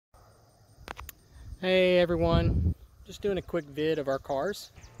Hey everyone, just doing a quick vid of our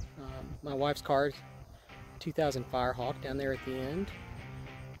cars. My wife's car, 2000 Firehawk down there at the end,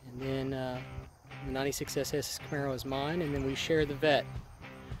 and then the 96 SS Camaro is mine, and then we share the vet.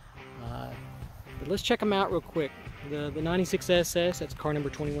 But let's check them out real quick. The 96 SS, that's car number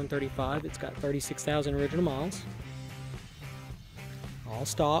 2135. It's got 36,000 original miles. All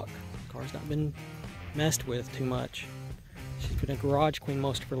stock. Car's not been messed with too much. She's been a garage queen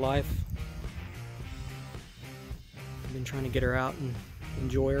most of her life. I've been trying to get her out and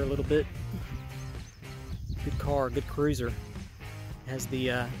enjoy her a little bit. Good car, good cruiser. It has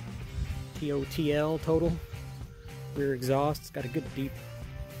the TOTL total rear exhaust. It's got a good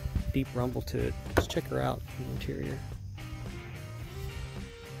deep rumble to it. Let's check her out in the interior.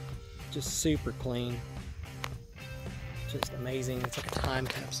 Just super clean. Just amazing. It's like a time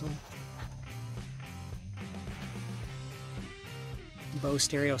capsule. Bose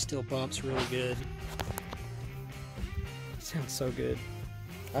stereo still bumps really good. Sounds so good.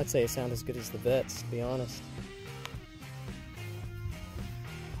 I'd say it sounds as good as the Vets, to be honest.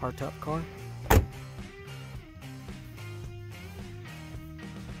 Hardtop car. And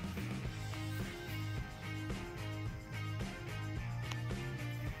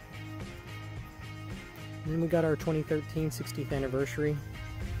then we got our 2013 60th anniversary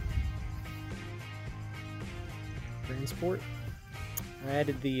Grand Sport. I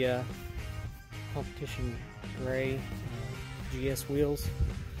added the competition gray GS wheels.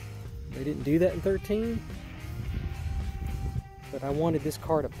 They didn't do that in 13, but I wanted this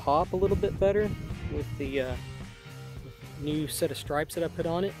car to pop a little bit better with the new set of stripes that I put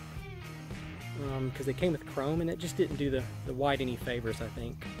on it, because they came with chrome and it just didn't do the white any favors, I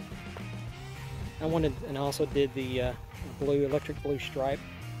think. I wanted, and I also did the blue, electric blue stripe.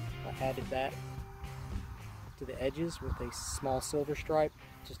 I added that to the edges with a small silver stripe,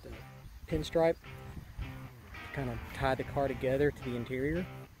 just a pinstripe, to kind of tie the car together to the interior.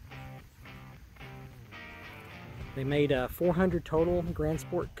 They made 400 total Grand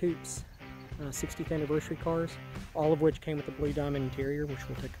Sport coupes, 60th anniversary cars, all of which came with a blue diamond interior, which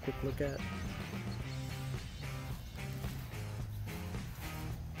we'll take a quick look at.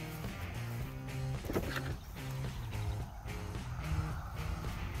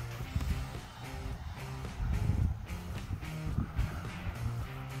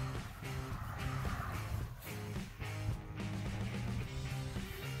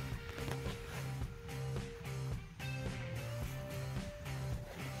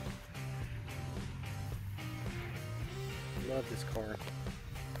 Love this car.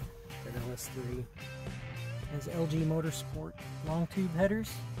 An LS3. Has LG Motorsport long tube headers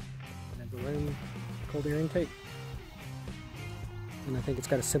and a balloon cold air intake. And I think it's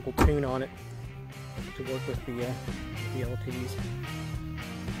got a simple tune on it to work with the LTs.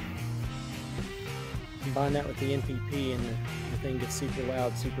 Combine that with the NPP and the thing gets super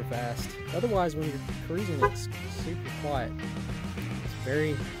loud, super fast. Otherwise, when you're cruising, it's super quiet. It's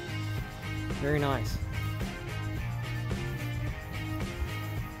very, very nice.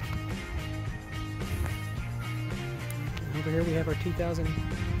 Over here we have our 2000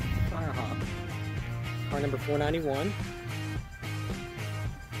 Firehawk, car number 491.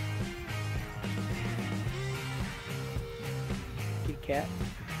 Kitty cat.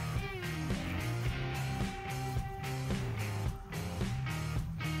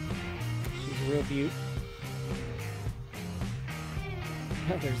 She's a real beaut.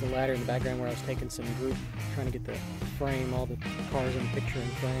 There's a ladder in the background where I was taking some group, trying to get the frame, all the cars in the picture in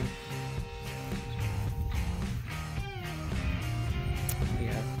frame.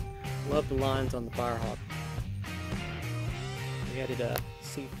 Love the lines on the Firehawk. We added a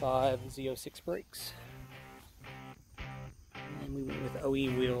C5 Z06 brakes, and we went with OE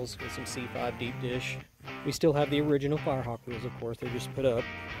wheels with some C5 deep dish. We still have the original Firehawk wheels, of course. They're just put up.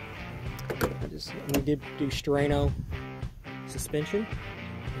 We did do Strano suspension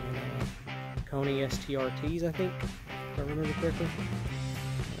and Coney STRTs, I think, if I remember correctly.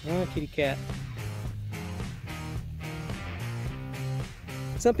 Kitty cat.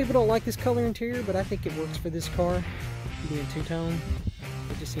 Some people don't like this color interior, but I think it works for this car. Being two-tone,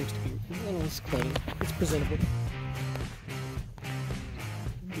 it just seems to be, it's clean. It's presentable.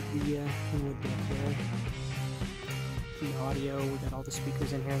 The audio, we got all the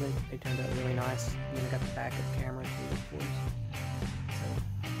speakers in here. They turned out really nice. And then I got the backup camera too, of course. So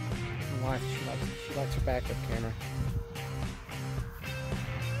my wife, she likes her backup camera.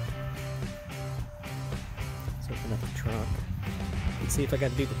 Let's open up the trunk. Let's see if I got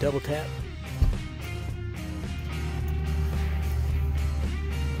to do the double tap.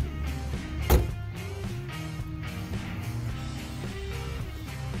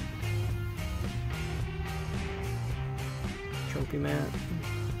 Trophy mat.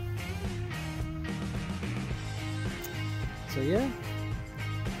 So yeah.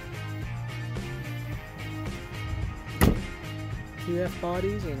 Two F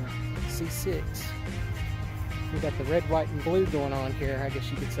bodies and a C6. We got the red, white, and blue going on here, I guess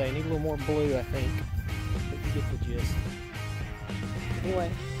you could say. Need a little more blue, I think. But you get the gist. Anyway,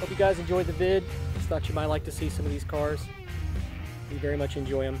 hope you guys enjoyed the vid. Just thought you might like to see some of these cars. We very much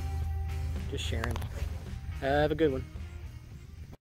enjoy them. Just sharing. Have a good one.